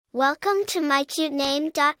Welcome to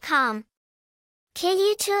mycutename.com.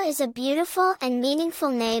 Kadiatou is a beautiful and meaningful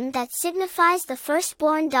name that signifies the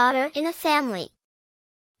firstborn daughter in a family.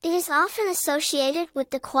 It is often associated with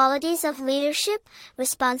the qualities of leadership,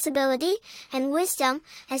 responsibility, and wisdom,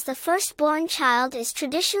 as the firstborn child is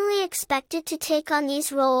traditionally expected to take on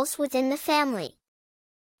these roles within the family.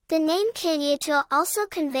 The name Kadiatou also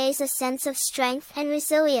conveys a sense of strength and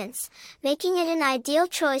resilience, making it an ideal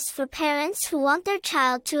choice for parents who want their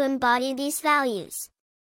child to embody these values.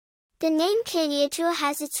 The name Kadiatou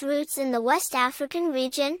has its roots in the West African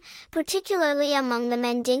region, particularly among the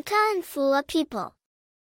Mandinka and Fula people.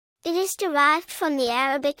 It is derived from the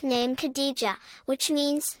Arabic name Khadija, which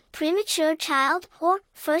means premature child or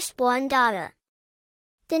firstborn daughter.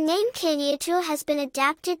 The name Kadiatou has been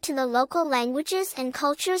adapted to the local languages and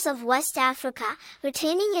cultures of West Africa,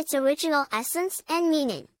 retaining its original essence and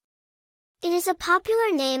meaning. It is a popular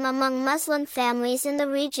name among Muslim families in the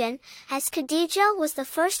region, as Khadija was the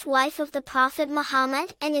first wife of the Prophet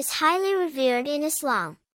Muhammad and is highly revered in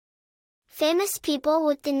Islam. Famous people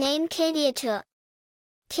with the name Kadiatou.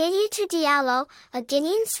 Kadiatou Diallo, a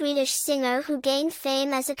Guinean-Swedish singer who gained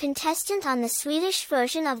fame as a contestant on the Swedish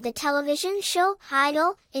version of the television show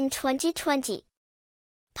Idol in 2020.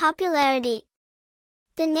 Popularity.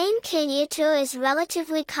 The name Kadiatou is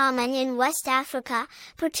relatively common in West Africa,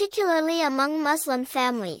 particularly among Muslim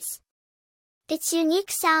families. Its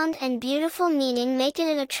unique sound and beautiful meaning make it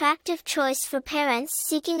an attractive choice for parents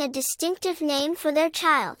seeking a distinctive name for their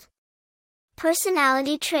child.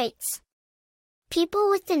 Personality traits. People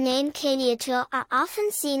with the name Kadiatou are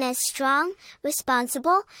often seen as strong,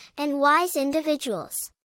 responsible, and wise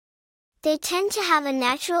individuals. They tend to have a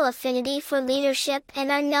natural affinity for leadership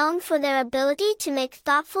and are known for their ability to make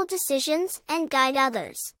thoughtful decisions and guide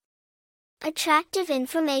others. Attractive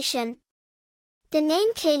information. The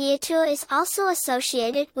name Kadiatou is also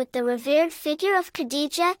associated with the revered figure of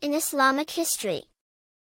Khadija in Islamic history.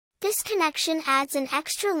 This connection adds an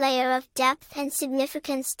extra layer of depth and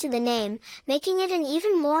significance to the name, making it an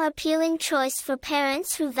even more appealing choice for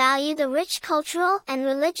parents who value the rich cultural and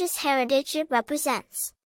religious heritage it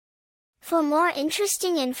represents. For more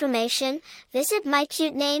interesting information, visit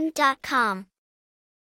mycutename.com.